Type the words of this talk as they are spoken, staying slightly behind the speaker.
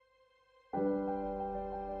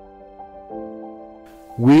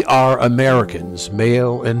We are Americans,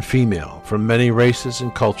 male and female, from many races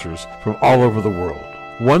and cultures from all over the world.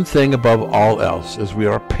 One thing above all else is we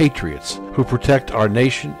are patriots who protect our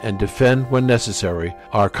nation and defend, when necessary,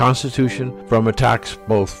 our Constitution from attacks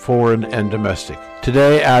both foreign and domestic.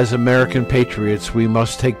 Today, as American patriots, we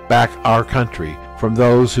must take back our country from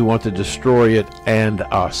those who want to destroy it and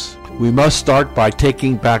us. We must start by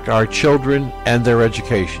taking back our children and their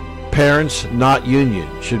education. Parents, not union,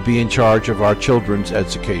 should be in charge of our children's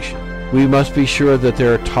education. We must be sure that they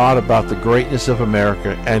are taught about the greatness of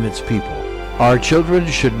America and its people. Our children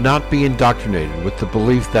should not be indoctrinated with the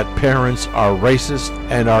belief that parents are racist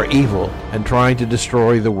and are evil and trying to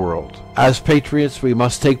destroy the world. As patriots, we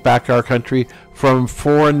must take back our country from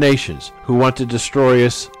foreign nations who want to destroy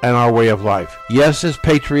us and our way of life. Yes, as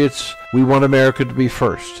patriots, we want America to be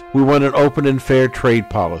first. We want an open and fair trade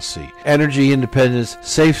policy, energy independence,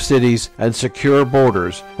 safe cities, and secure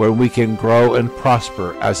borders where we can grow and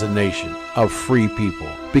prosper as a nation of free people.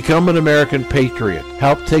 Become an American patriot.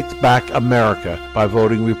 Help take back America by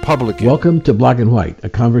voting Republican. Welcome to Black and White, a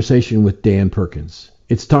conversation with Dan Perkins.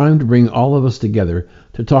 It's time to bring all of us together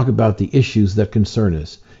to talk about the issues that concern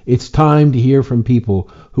us. It's time to hear from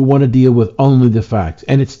people who want to deal with only the facts.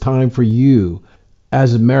 And it's time for you,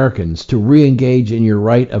 as Americans, to re-engage in your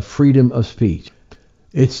right of freedom of speech.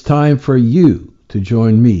 It's time for you to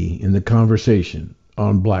join me in the conversation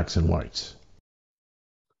on Blacks and Whites.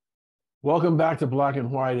 Welcome back to Black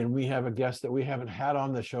and White, and we have a guest that we haven't had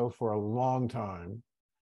on the show for a long time.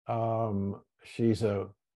 Are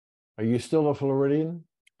you still a Floridian?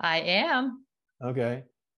 I am. Okay.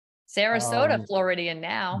 Sarasota, Floridian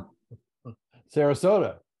now.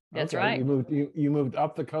 Sarasota. That's okay. right. You moved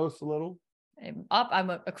up the coast a little? I'm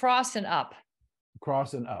across and up.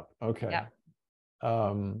 Across and up. Okay. Yeah.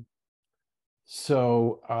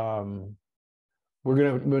 We're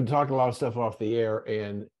gonna talk a lot of stuff off the air,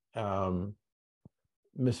 and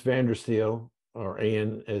Miss Vandersteel, or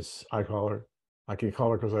Ann as I call her. I can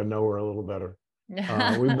call her because I know her a little better.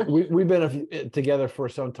 We've been together for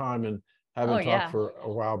some time and haven't talked for a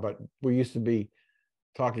while, but we used to be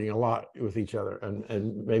talking a lot with each other,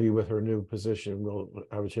 and maybe with her new position, we'll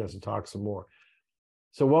have a chance to talk some more.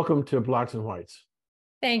 So welcome to Blacks and Whites.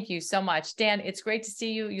 Thank you so much, Dan. It's great to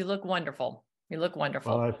see you. You look wonderful. You look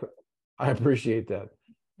wonderful. Well, I appreciate that.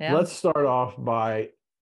 Yeah. Let's start off by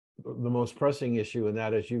the most pressing issue, and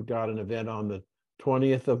that is you've got an event on the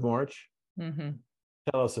 20th of March. Mm-hmm.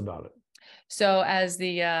 Tell us about it. So as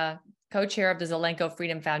the co-chair of the Zelenko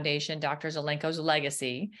Freedom Foundation, Dr. Zelenko's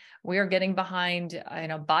legacy, we are getting behind,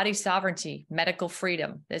 body sovereignty, medical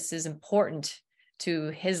freedom. This is important to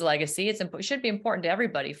his legacy. It should be important to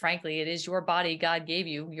everybody. Frankly, it is your body. God gave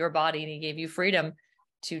you your body, and he gave you freedom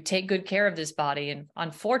to take good care of this body. And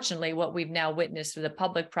unfortunately, what we've now witnessed with the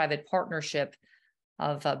public-private partnership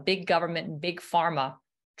of big government and big pharma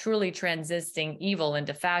truly transiting evil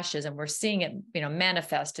into fascism, we're seeing it,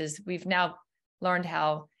 manifest as we've now learned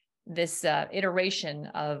how this iteration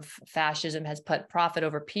of fascism has put profit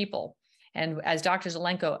over people. And as Dr.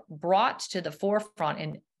 Zelenko brought to the forefront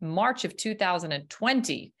in March of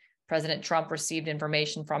 2020, President Trump received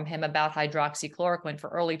information from him about hydroxychloroquine for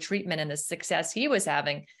early treatment and the success he was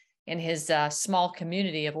having in his small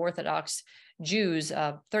community of Orthodox Jews,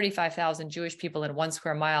 35,000 Jewish people in 1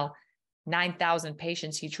 square mile, 9,000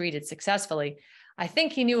 patients he treated successfully. I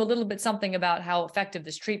think he knew a little bit something about how effective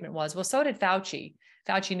this treatment was. Well, so did Fauci.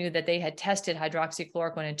 Fauci knew that they had tested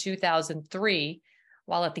hydroxychloroquine in 2003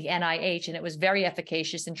 while at the NIH, and it was very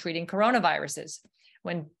efficacious in treating coronaviruses.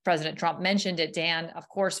 When President Trump mentioned it, Dan, of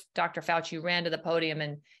course, Dr. Fauci ran to the podium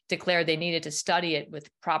and declared they needed to study it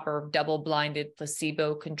with proper double-blinded,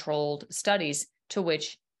 placebo-controlled studies, to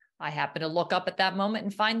which I happened to look up at that moment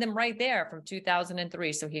and find them right there from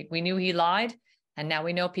 2003. So we knew he lied, and now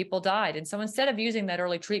we know people died. And so instead of using that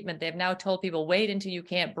early treatment, they've now told people, wait until you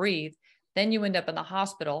can't breathe. Then you end up in the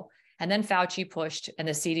hospital. And then Fauci pushed and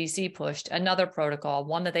the CDC pushed another protocol,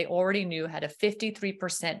 one that they already knew had a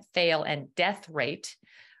 53% fail and death rate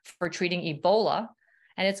for treating Ebola.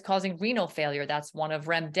 And it's causing renal failure. That's one of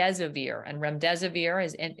remdesivir. And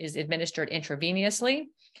remdesivir is administered intravenously.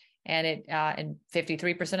 And in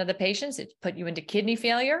 53% of the patients, it put you into kidney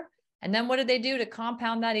failure. And then what did they do to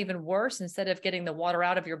compound that even worse? Instead of getting the water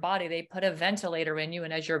out of your body, they put a ventilator in you.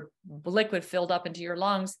 And as your liquid filled up into your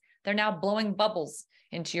lungs, they're now blowing bubbles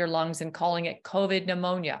into your lungs and calling it COVID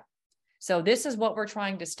pneumonia. So this is what we're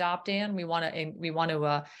trying to stop, Dan. We want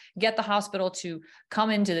to get the hospital to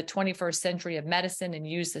come into the 21st century of medicine and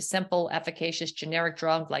use the simple, efficacious generic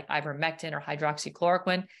drug like ivermectin or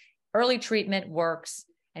hydroxychloroquine. Early treatment works.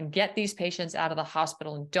 and get these patients out of the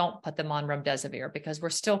hospital and don't put them on remdesivir, because we're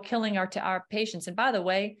still killing our patients. And by the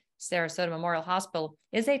way, Sarasota Memorial Hospital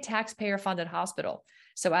is a taxpayer-funded hospital.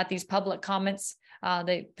 So at these public comments,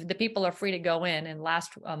 the people are free to go in. And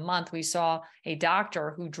last month, we saw a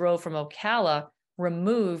doctor who drove from Ocala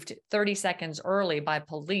removed 30 seconds early by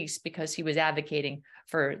police because he was advocating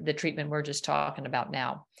for the treatment we're just talking about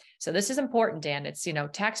now. So this is important, Dan. It's,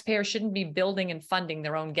 taxpayers shouldn't be building and funding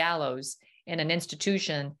their own gallows in an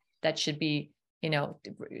institution that should be,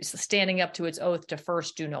 standing up to its oath to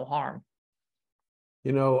first do no harm. I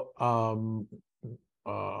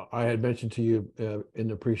had mentioned to you in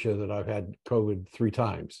the pre-show that I've had COVID 3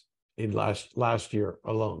 times in last year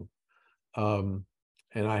alone, and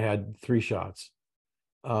I had 3 shots.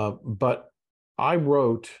 But I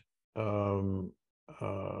wrote, have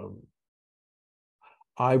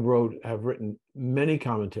written many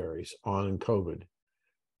commentaries on COVID,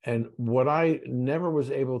 and what I never was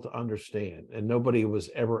able to understand, and nobody was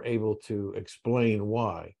ever able to explain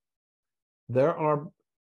why, there are,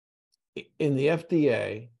 in the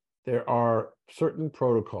FDA, there are certain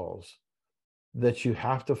protocols that you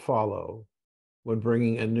have to follow when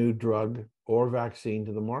bringing a new drug or vaccine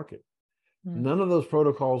to the market. None of those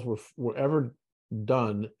protocols were ever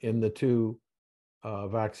done in the 2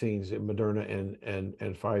 vaccines, Moderna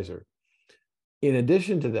and Pfizer. In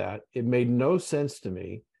addition to that, it made no sense to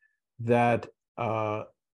me that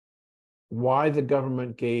why the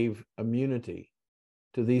government gave immunity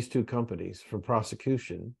to these 2 companies for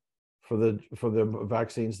prosecution for the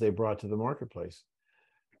vaccines they brought to the marketplace.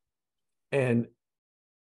 And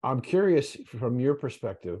I'm curious, from your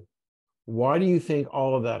perspective, why do you think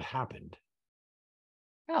all of that happened?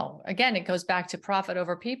 Oh, again, it goes back to profit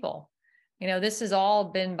over people. This has all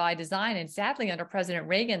been by design. And sadly, under President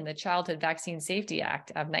Reagan, the Childhood Vaccine Safety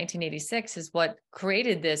Act of 1986 is what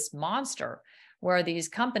created this monster where these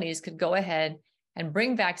companies could go ahead and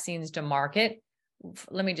bring vaccines to market.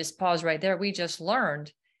 Let me just pause right there. We just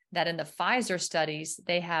learned that in the Pfizer studies,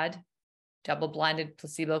 they had double-blinded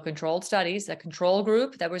placebo-controlled studies, a control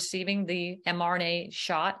group that was receiving the mRNA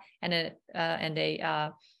shot and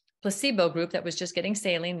a placebo group that was just getting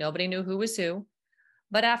saline. Nobody knew who was who.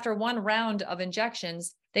 But after 1 round of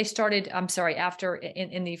injections, they started, after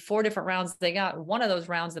in the 4 different rounds they got, one of those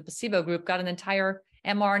rounds, the placebo group got an entire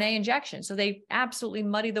mRNA injection. So they absolutely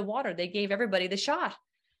muddied the water. They gave everybody the shot.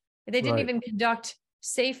 They didn't even conduct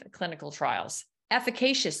safe clinical trials,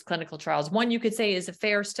 efficacious clinical trials. One you could say is a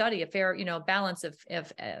fair study, a fair, balance of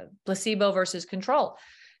placebo versus control.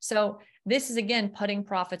 So this is, again, putting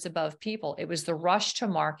profits above people. It was the rush to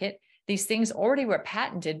market. These things already were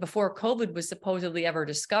patented before COVID was supposedly ever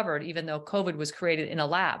discovered, even though COVID was created in a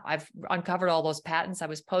lab. I've uncovered all those patents. I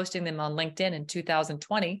was posting them on LinkedIn in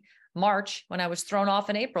 2020, March, when I was thrown off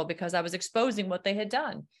in April because I was exposing what they had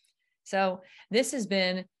done. So this has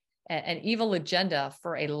been an evil agenda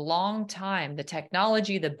for a long time. The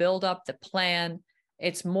technology, the buildup, the plan,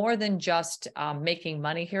 it's more than just making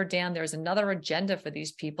money here, Dan. There's another agenda for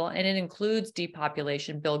these people, and it includes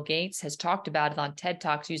depopulation. Bill Gates has talked about it on TED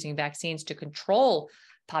Talks, using vaccines to control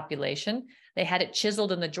population. They had it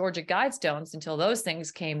chiseled in the Georgia Guidestones until those things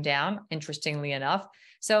came down, interestingly enough.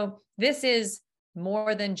 So this is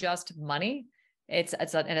more than just money. It's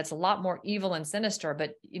a lot more evil and sinister,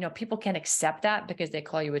 but people can't accept that because they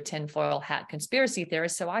call you a tinfoil hat conspiracy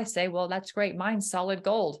theorist. So I say, well, that's great. Mine's solid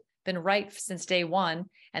gold. Been right since day one,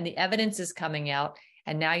 and the evidence is coming out.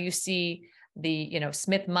 And now you see the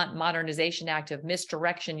Smith-Mundt Modernization Act of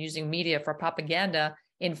misdirection using media for propaganda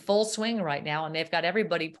in full swing right now, and they've got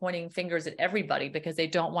everybody pointing fingers at everybody because they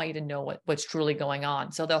don't want you to know what's truly going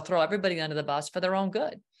on. So they'll throw everybody under the bus for their own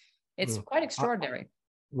good. It's quite extraordinary.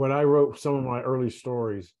 When I wrote some of my early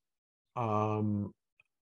stories on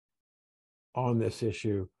this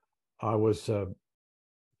issue, I was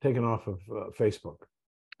taken off of Facebook.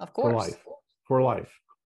 Of course. For life.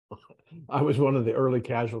 I was one of the early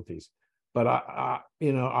casualties, but I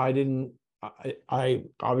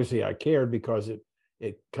obviously I cared because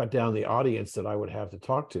it cut down the audience that I would have to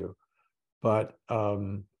talk to. But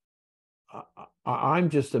I'm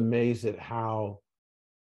just amazed at how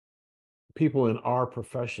people in our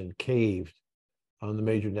profession caved on the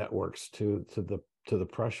major networks to the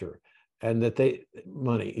pressure, and that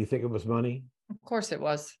money. You think it was money? Of course it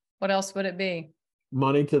was. What else would it be?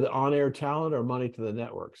 Money to the on-air talent or money to the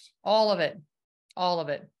networks? All of it. All of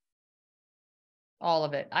it. All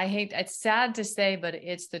of it. It's sad to say, but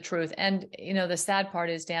it's the truth. And, the sad part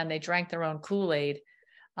is, Dan, they drank their own Kool-Aid.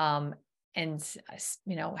 And,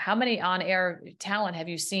 how many on-air talent have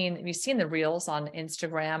you seen? Have you seen the reels on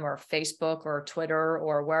Instagram or Facebook or Twitter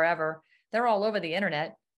or wherever? They're all over the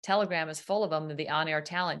internet. Telegram is full of them, the on-air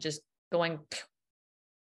talent just going,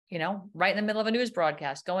 right in the middle of a news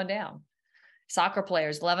broadcast, going down. Soccer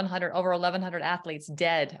players, over 1,100 athletes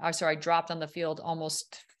dead. Dropped on the field.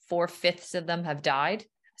 Almost 4/5 of them have died.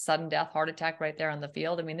 Sudden death, heart attack right there on the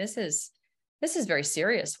field. I mean, this is very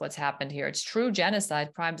serious what's happened here. It's true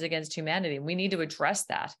genocide, crimes against humanity. We need to address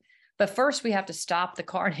that. But first, we have to stop the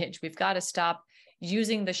carnage. We've got to stop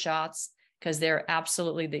using the shots because they're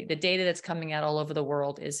absolutely, the data that's coming out all over the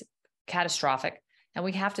world is catastrophic. And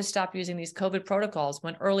we have to stop using these COVID protocols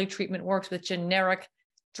when early treatment works with generic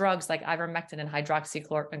drugs like ivermectin and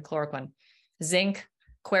hydroxychloroquine, zinc,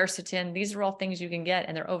 quercetin. These are all things you can get,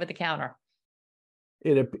 and they're over the counter.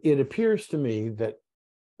 It appears to me that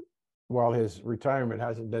while his retirement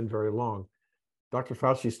hasn't been very long, Dr.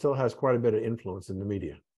 Fauci still has quite a bit of influence in the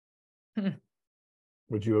media.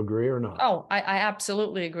 Would you agree or not? Oh, I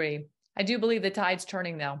absolutely agree. I do believe the tide's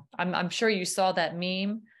turning, though. I'm sure you saw that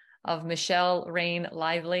meme of Michelle Rain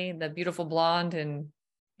Lively, the beautiful blonde in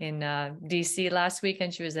DC last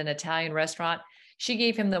weekend. She was in an Italian restaurant. She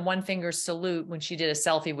gave him the one finger salute when she did a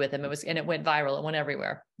selfie with him. It went viral. It went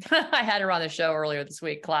everywhere. I had her on the show earlier this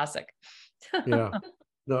week. Classic. Yeah.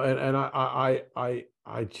 No, and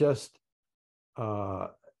I just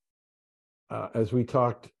as we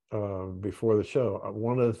talked before the show,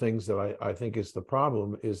 one of the things that I think is the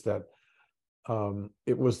problem is that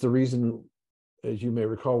it was the reason, as you may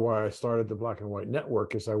recall, why I started the Black and White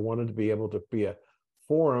Network, is I wanted to be able to be a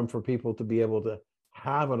forum for people to be able to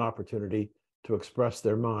have an opportunity to express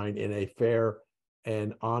their mind in a fair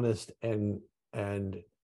and honest and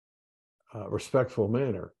respectful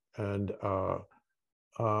manner. And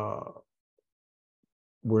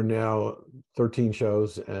we're now 13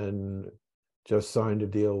 shows and just signed a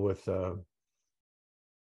deal with the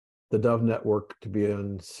Dove Network to be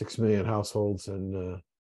on 6 million households and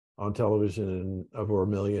on television and over 1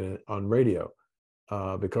 million on radio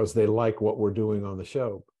because they like what we're doing on the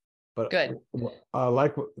show. But good.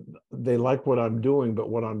 They like what I'm doing, but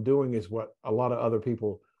what I'm doing is what a lot of other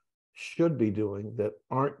people should be doing that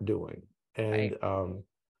aren't doing. And right.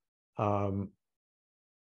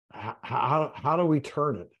 How do we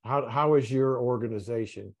turn it? How is your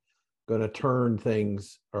organization going to turn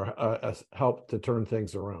things or help to turn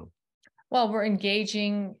things around? Well, we're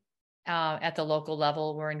engaging at the local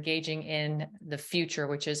level. We're engaging in the future,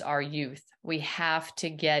 which is our youth. We have to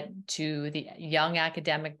get to the young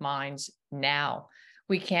academic minds now.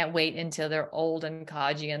 We can't wait until they're old and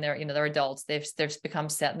codgy and they're adults. They've become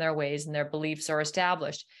set in their ways and their beliefs are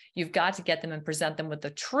established. You've got to get them and present them with the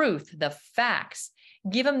truth, the facts.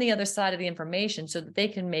 Give them the other side of the information so that they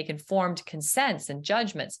can make informed consents and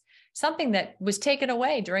judgments. Something that was taken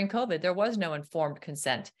away during COVID. There was no informed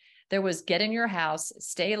consent. There was get in your house,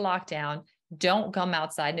 stay locked down, don't come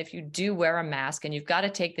outside. And if you do, wear a mask, and you've got to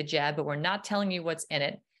take the jab, but we're not telling you what's in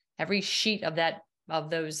it. Every sheet of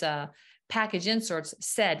those package inserts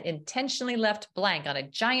said intentionally left blank on a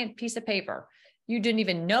giant piece of paper. You didn't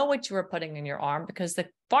even know what you were putting in your arm because the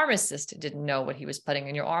pharmacist didn't know what he was putting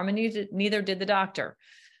in your arm, and neither did the doctor.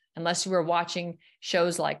 Unless you were watching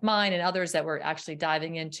shows like mine and others that were actually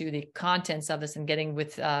diving into the contents of this and getting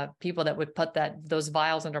with people that would put those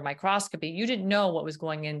vials under microscopy, you didn't know what was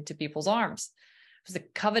going into people's arms. It was a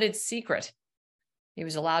coveted secret. It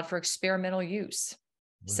was allowed for experimental use.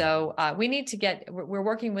 Wow. So we need to we're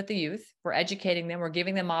working with the youth. We're educating them. We're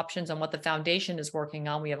giving them options on what the foundation is working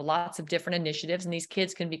on. We have lots of different initiatives, and these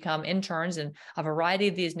kids can become interns in a variety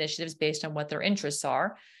of these initiatives based on what their interests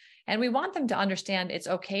are. And we want them to understand it's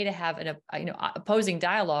okay to have an opposing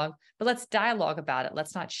dialogue, but let's dialogue about it.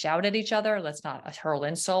 Let's not shout at each other. Let's not hurl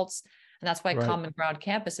insults. And that's why Common Ground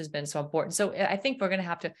Campus has been so important. So I think we're going to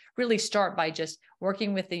have to really start by just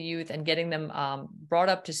working with the youth and getting them brought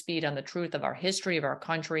up to speed on the truth of our history, of our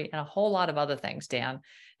country, and a whole lot of other things, Dan.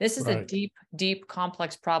 This is a deep, deep,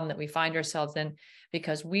 complex problem that we find ourselves in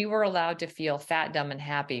because we were allowed to feel fat, dumb, and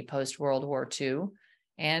happy post-World War II.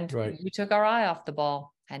 And we took our eye off the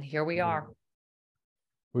ball. And here we are.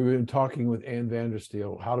 We've been talking with Ann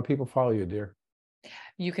Vandersteel. How do people follow you, dear?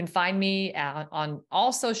 You can find me on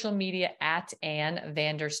all social media at Ann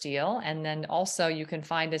Vandersteel. And then also you can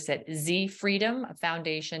find us at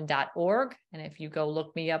zfreedomfoundation.org. And if you go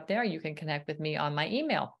look me up there, you can connect with me on my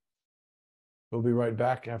email. We'll be right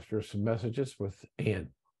back after some messages with Ann.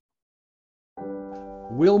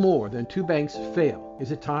 Will more than 2 banks fail?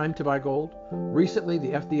 Is it time to buy gold? Recently, the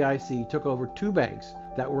FDIC took over 2 banks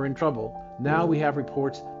that were in trouble. Now we have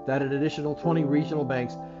reports that an additional 20 regional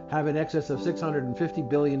banks have in excess of $650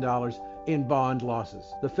 billion in bond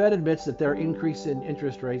losses. The Fed admits that their increase in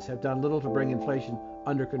interest rates have done little to bring inflation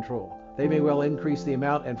under control. They may well increase the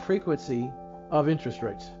amount and frequency of interest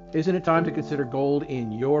rates. Isn't it time to consider gold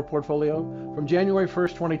in your portfolio? From January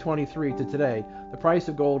 1st, 2023 to today, the price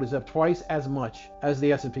of gold is up twice as much as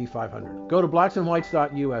the S&P 500. Go to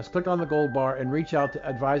blacksandwhites.us, click on the gold bar, and reach out to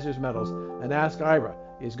Advisors Metals and ask Ira,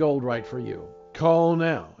 is gold right for you? Call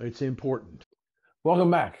now. It's important. Welcome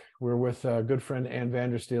back. We're with a good friend Ann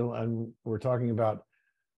Vandersteel, and we're talking about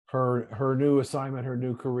her new assignment, her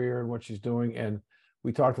new career, and what she's doing. And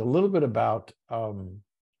we talked a little bit about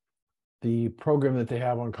the program that they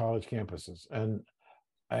have on college campuses, and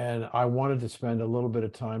I wanted to spend a little bit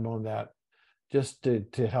of time on that, just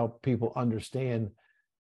to help people understand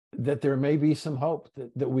that there may be some hope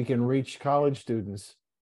that we can reach college students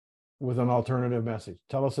with an alternative message.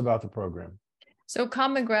 Tell us about the program. So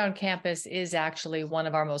Common Ground Campus is actually one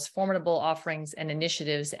of our most formidable offerings and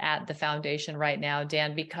initiatives at the foundation right now,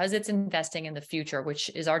 Dan, because it's investing in the future,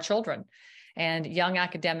 which is our children and young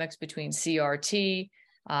academics between CRT.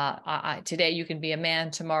 Today you can be a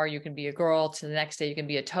man, tomorrow you can be a girl, to the next day you can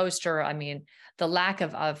be a toaster. I mean, the lack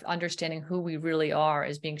of understanding who we really are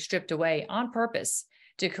is being stripped away on purpose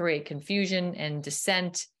to create confusion and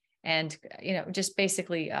dissent, and just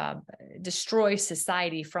basically destroy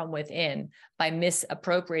society from within by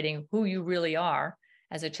misappropriating who you really are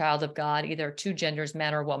as a child of God, either two genders,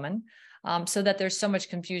 man or woman, so that there's so much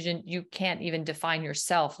confusion you can't even define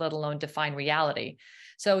yourself, let alone define reality.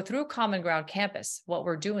 So through Common Ground Campus, what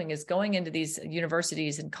we're doing is going into these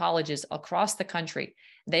universities and colleges across the country.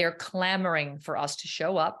 They are clamoring for us to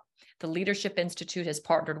show up. The Leadership Institute has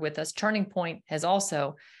partnered with us. Turning Point has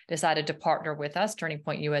also decided to partner with us, Turning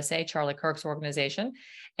Point USA, Charlie Kirk's organization.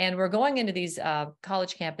 And we're going into these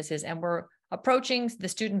college campuses, and we're approaching the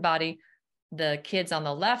student body, the kids on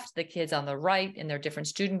the left, the kids on the right, in their different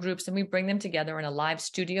student groups, and we bring them together in a live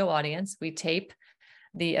studio audience. We tape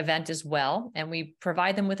the event as well, and we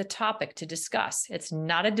provide them with a topic to discuss. It's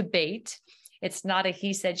not a debate. It's not a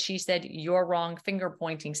he said, she said, you're wrong finger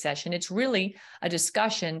pointing session. It's really a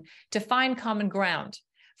discussion to find common ground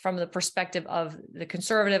from the perspective of the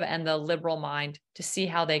conservative and the liberal mind, to see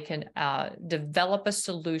how they can develop a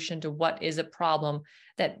solution to what is a problem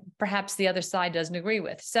that perhaps the other side doesn't agree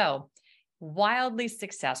with. So wildly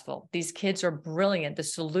successful. These kids are brilliant, the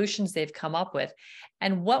solutions they've come up with.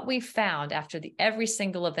 And what we found after every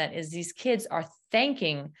single event is these kids are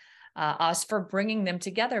thanking us for bringing them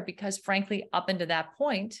together, because frankly, up until that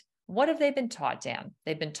point, what have they been taught, Dan?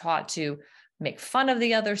 They've been taught to make fun of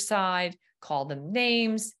the other side, call them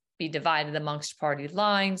names, be divided amongst party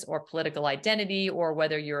lines or political identity, or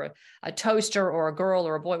whether you're a toaster or a girl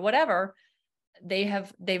or a boy, whatever.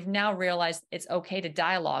 They've now realized it's okay to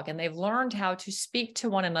dialogue, and they've learned how to speak to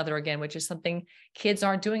one another again, which is something kids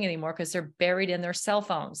aren't doing anymore because they're buried in their cell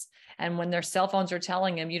phones. And when their cell phones are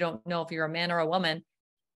telling them you don't know if you're a man or a woman,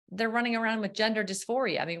 they're running around with gender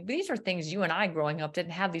dysphoria. I mean, these are things you and I growing up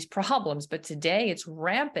didn't have these problems, but today it's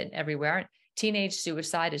rampant everywhere. Teenage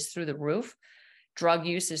suicide is through the roof. Drug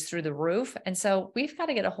use is through the roof. And so we've got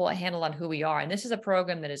to get a whole handle on who we are. And this is a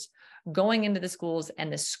program that is going into the schools,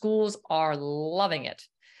 and the schools are loving it.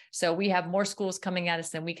 So we have more schools coming at us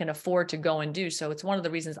than we can afford to go and do. So it's one of the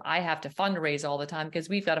reasons I have to fundraise all the time, because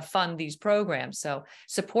we've got to fund these programs. So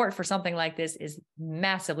support for something like this is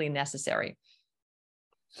massively necessary.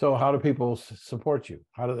 So how do people support you?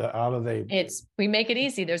 How do they? We make it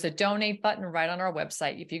easy. There's a donate button right on our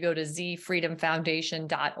website. If you go to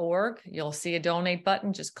zfreedomfoundation.org, you'll see a donate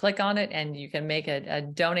button. Just click on it and you can make a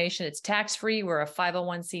donation. It's tax-free. We're a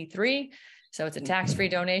 501c3. So it's a tax-free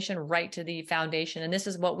donation right to the foundation. And this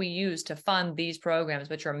is what we use to fund these programs,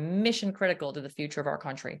 which are mission critical to the future of our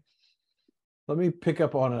country. Let me pick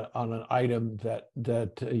up on an item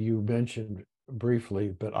that you mentioned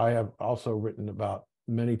briefly, but I have also written about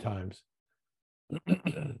many times.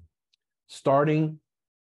 Starting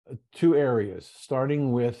two areas,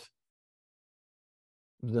 starting with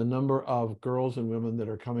the number of girls and women that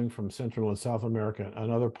are coming from Central and South America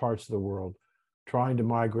and other parts of the world trying to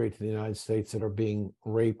migrate to the United States that are being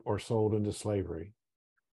raped or sold into slavery.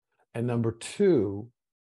 And number two,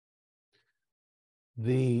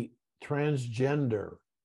 the transgender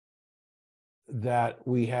that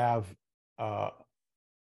we have,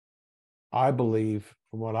 I believe,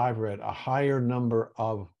 from what I've read, a higher number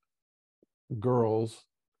of girls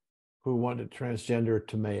who want to transgender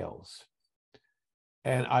to males.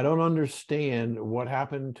 And I don't understand what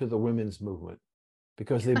happened to the women's movement,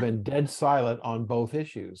 because they've been dead silent on both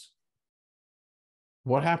issues.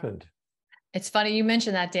 What happened? It's funny you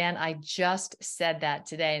mentioned that, Dan. I just said that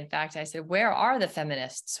today. In fact, I said, where are the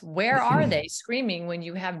feminists? Where are they screaming when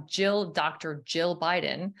you have Dr. Jill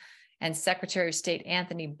Biden and Secretary of State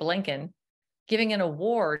Anthony Blinken giving an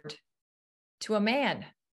award to a man?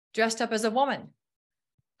 dressed up as a woman.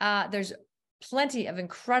 There's plenty of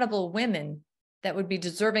incredible women that would be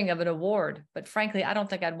deserving of an award. But frankly, I don't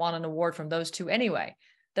think I'd want an award from those two anyway.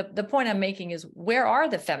 The point I'm making is, where are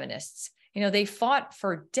the feminists? They fought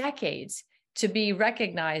for decades to be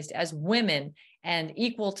recognized as women and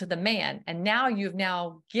equal to the man. And now you've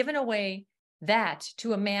now given away that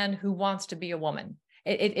to a man who wants to be a woman.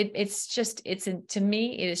 To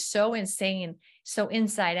me, it is so insane, so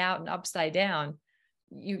inside out and upside down.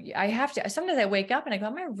 Sometimes I wake up and I go,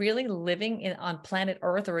 am I really living on planet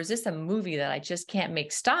Earth, or is this a movie that I just can't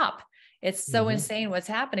make stop? It's so insane what's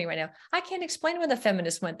happening right now. I can't explain where the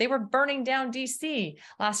feminists went. They were burning down DC.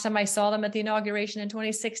 Last time I saw them at the inauguration in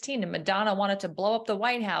 2016, and Madonna wanted to blow up the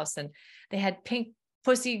White House, and they had pink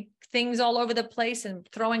pussy things all over the place and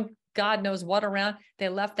throwing God knows what around. They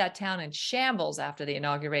left that town in shambles after the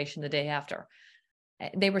inauguration the day after.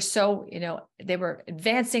 They were they were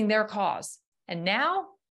advancing their cause, and now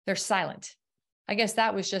they're silent. I guess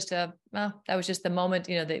that was just the moment,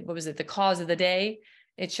 what was it? The cause of the day.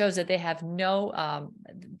 It shows that they have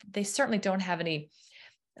they certainly don't have any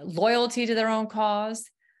loyalty to their own cause.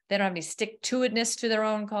 They don't have any stick-to-itness to their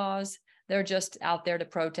own cause. They're just out there to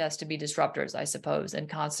protest, to be disruptors, I suppose, and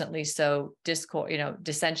constantly sow discord,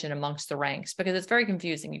 dissension amongst the ranks, because it's very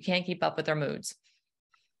confusing. You can't keep up with their moods.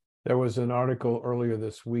 There was an article earlier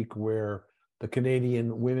this week where the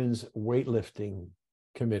Canadian Women's Weightlifting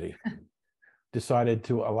Committee decided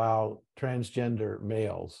to allow transgender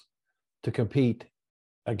males to compete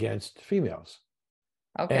against females.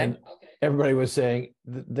 Okay. And everybody was saying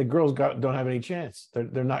the girls don't have any chance.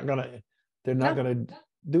 They're not gonna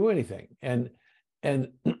do anything. And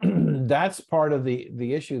that's part of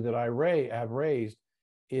the issue that I have raised,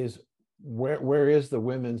 is where is the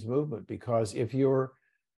women's movement? Because if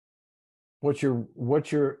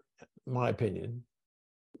my opinion,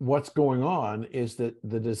 what's going on is that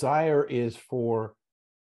the desire is for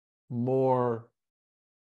more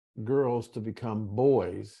girls to become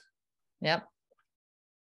boys. Yep.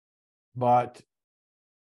 But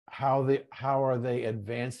how are they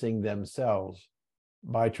advancing themselves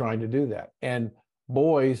by trying to do that? And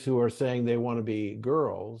boys who are saying they want to be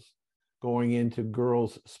girls, going into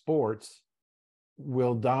girls' sports,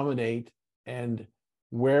 will dominate. And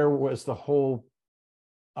where was the whole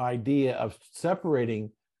idea of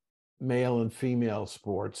separating male and female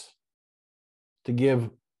sports to give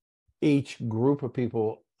each group of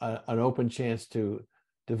people an open chance to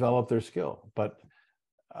develop their skill? But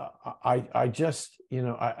I just,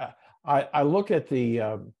 I look at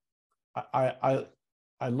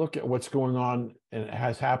I look at what's going on, and it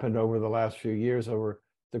has happened over the last few years, over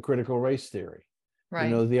the critical race theory.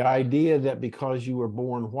 Right. The idea that because you were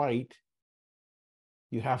born white,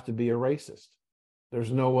 you have to be a racist.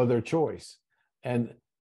 There's no other choice. And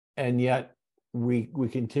yet we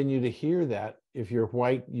continue to hear that if you're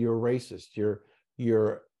white, you're racist.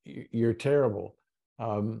 You're terrible.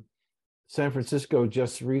 San Francisco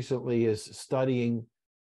just recently is studying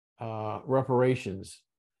reparations,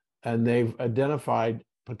 and they've identified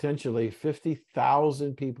potentially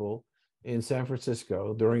 50,000 people in San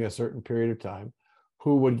Francisco during a certain period of time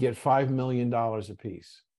who would get $5 million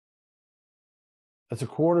apiece. That's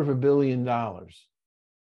 $250 million.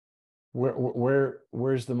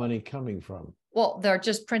 Where's the money coming from? Well, they're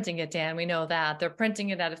just printing it, Dan. We know that. They're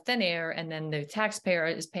printing it out of thin air, and then the taxpayer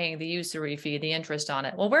is paying the usury fee, the interest on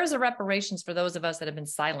it. Well, where's the reparations for those of us that have been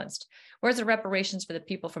silenced? Where's the reparations for the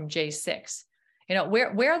people from J6?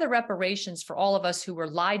 Where are the reparations for all of us who were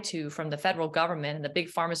lied to from the federal government and the big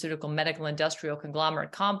pharmaceutical, medical, industrial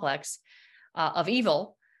conglomerate complex of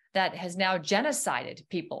evil that has now genocided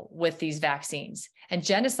people with these vaccines, and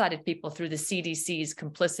genocided people through the CDC's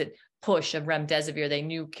complicit push of remdesivir? They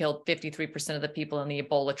knew killed 53% of the people in the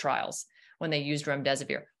Ebola trials when they used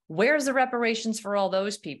remdesivir. Where's the reparations for all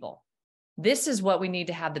those people? This is what we need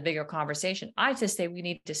to have the bigger conversation. I just say we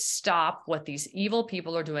need to stop what these evil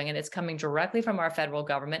people are doing, and it's coming directly from our federal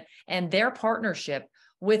government and their partnership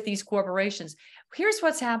with these corporations. Here's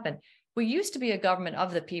what's happened. We used to be a government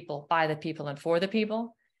of the people, by the people, and for the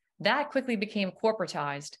people. That quickly became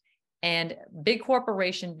corporatized, and big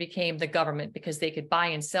corporation became the government because they could buy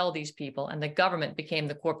and sell these people, and the government became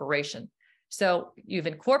the corporation. So you've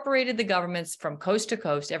incorporated the governments from coast to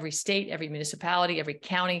coast, every state, every municipality, every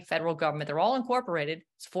county, federal government, they're all incorporated.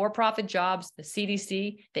 It's for-profit jobs, the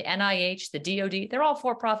CDC, the NIH, the DOD, they're all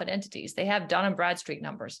for-profit entities. They have Dun and Bradstreet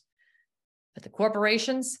numbers. But the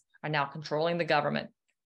corporations are now controlling the government.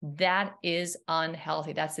 That is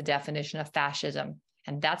unhealthy. That's the definition of fascism.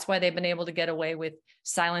 And that's why they've been able to get away with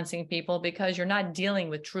silencing people, because you're not dealing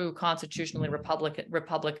with true constitutionally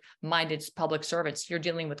republic-minded public servants. You're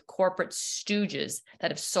dealing with corporate stooges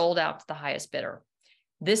that have sold out to the highest bidder.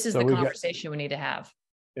 This is the conversation we need to have.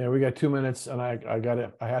 Yeah, we got 2 minutes, and I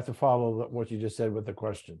have to follow what you just said with the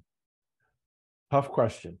question. Tough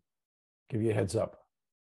question. Give you a heads up.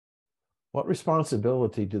 What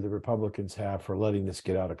responsibility do the Republicans have for letting this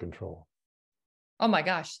get out of control? Oh my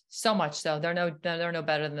gosh, so much so. They're no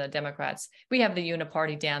better than the Democrats. We have the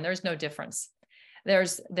uniparty down. There's no difference.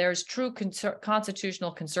 There's true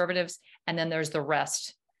constitutional conservatives, and then there's the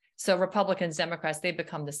rest. So Republicans, Democrats, they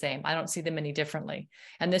become the same. I don't see them any differently.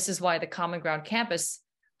 And this is why the Common Ground Campus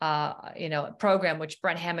program, which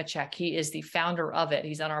Brent Hamachek, he is the founder of it.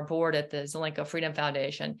 He's on our board at the Zelenko Freedom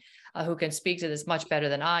Foundation, who can speak to this much better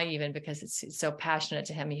than I, even because it's so passionate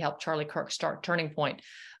to him. He helped Charlie Kirk start Turning Point.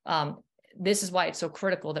 This is why it's so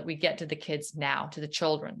critical that we get to the kids now, to the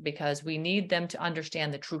children, because we need them to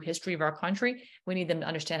understand the true history of our country. We need them to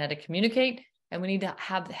understand how to communicate, and we need to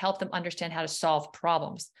help them understand how to solve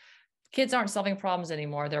problems. Kids aren't solving problems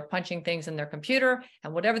anymore. They're punching things in their computer,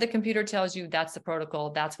 and whatever the computer tells you, that's the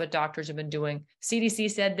protocol. That's what doctors have been doing.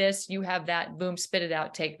 CDC said this, you have that, boom, spit it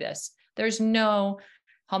out, take this. There's no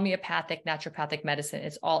homeopathic, naturopathic medicine.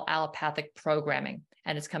 It's all allopathic programming,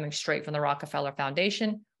 and it's coming straight from the Rockefeller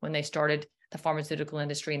Foundation when they started the pharmaceutical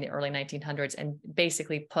industry in the early 1900s and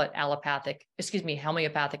basically put homeopathic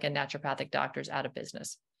and naturopathic doctors out of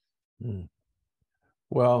business.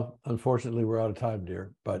 Well, unfortunately, we're out of time,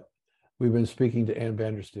 dear, but we've been speaking to Ann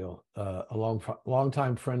Vandersteel, a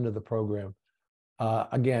long-time friend of the program.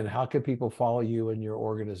 Again, how can people follow you and your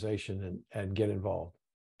organization and get involved?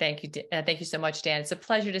 Thank you. Thank you so much, Dan. It's a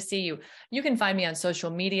pleasure to see you. You can find me on social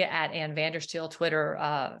media at Ann Vandersteel, Twitter,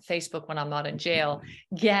 Facebook when I'm not in jail,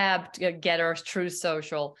 Gab, Getter, Truth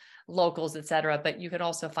Social, Locals, etc. But you can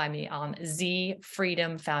also find me on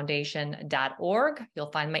zfreedomfoundation.org.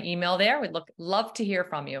 You'll find my email there. We'd love to hear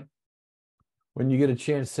from you. When you get a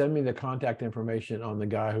chance, send me the contact information on the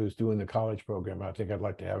guy who's doing the college program. I think I'd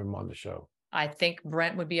like to have him on the show. I think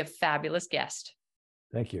Brent would be a fabulous guest.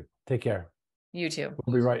 Thank you. Take care. You too.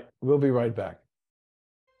 We'll be right back.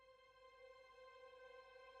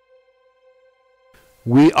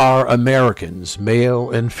 We are Americans,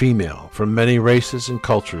 male and female, from many races and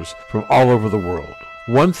cultures from all over the world.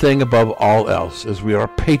 One thing above all else is we are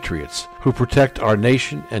patriots who protect our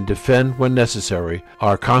nation and defend, when necessary,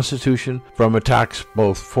 our Constitution from attacks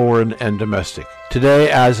both foreign and domestic. Today,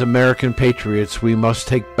 as American patriots, we must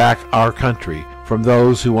take back our country from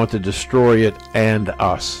those who want to destroy it and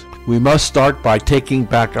us. We must start by taking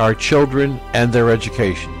back our children and their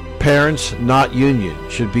education. Parents, not union,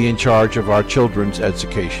 should be in charge of our children's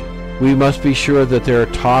education. We must be sure that they are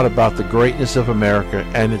taught about the greatness of America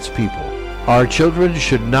and its people. Our children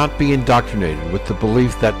should not be indoctrinated with the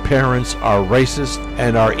belief that parents are racist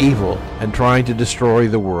and are evil and trying to destroy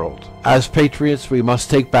the world. As patriots, we must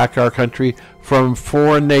take back our country from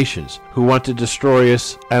foreign nations who want to destroy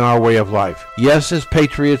us and our way of life. Yes, as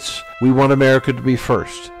patriots, we want America to be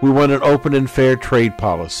first. We want an open and fair trade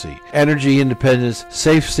policy, energy independence,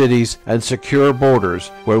 safe cities, and secure borders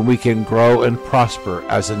where we can grow and prosper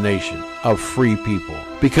as a nation of free people.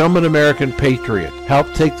 Become an American patriot.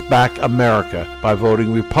 Help take back America by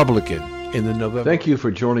voting Republican in the November. Thank you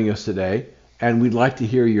for joining us today, and we'd like to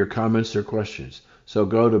hear your comments or questions. So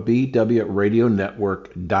go to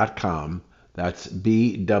bwradionetwork.com. That's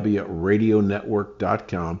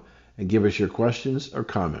bwradionetwork.com, and give us your questions or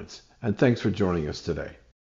comments. And thanks for joining us today.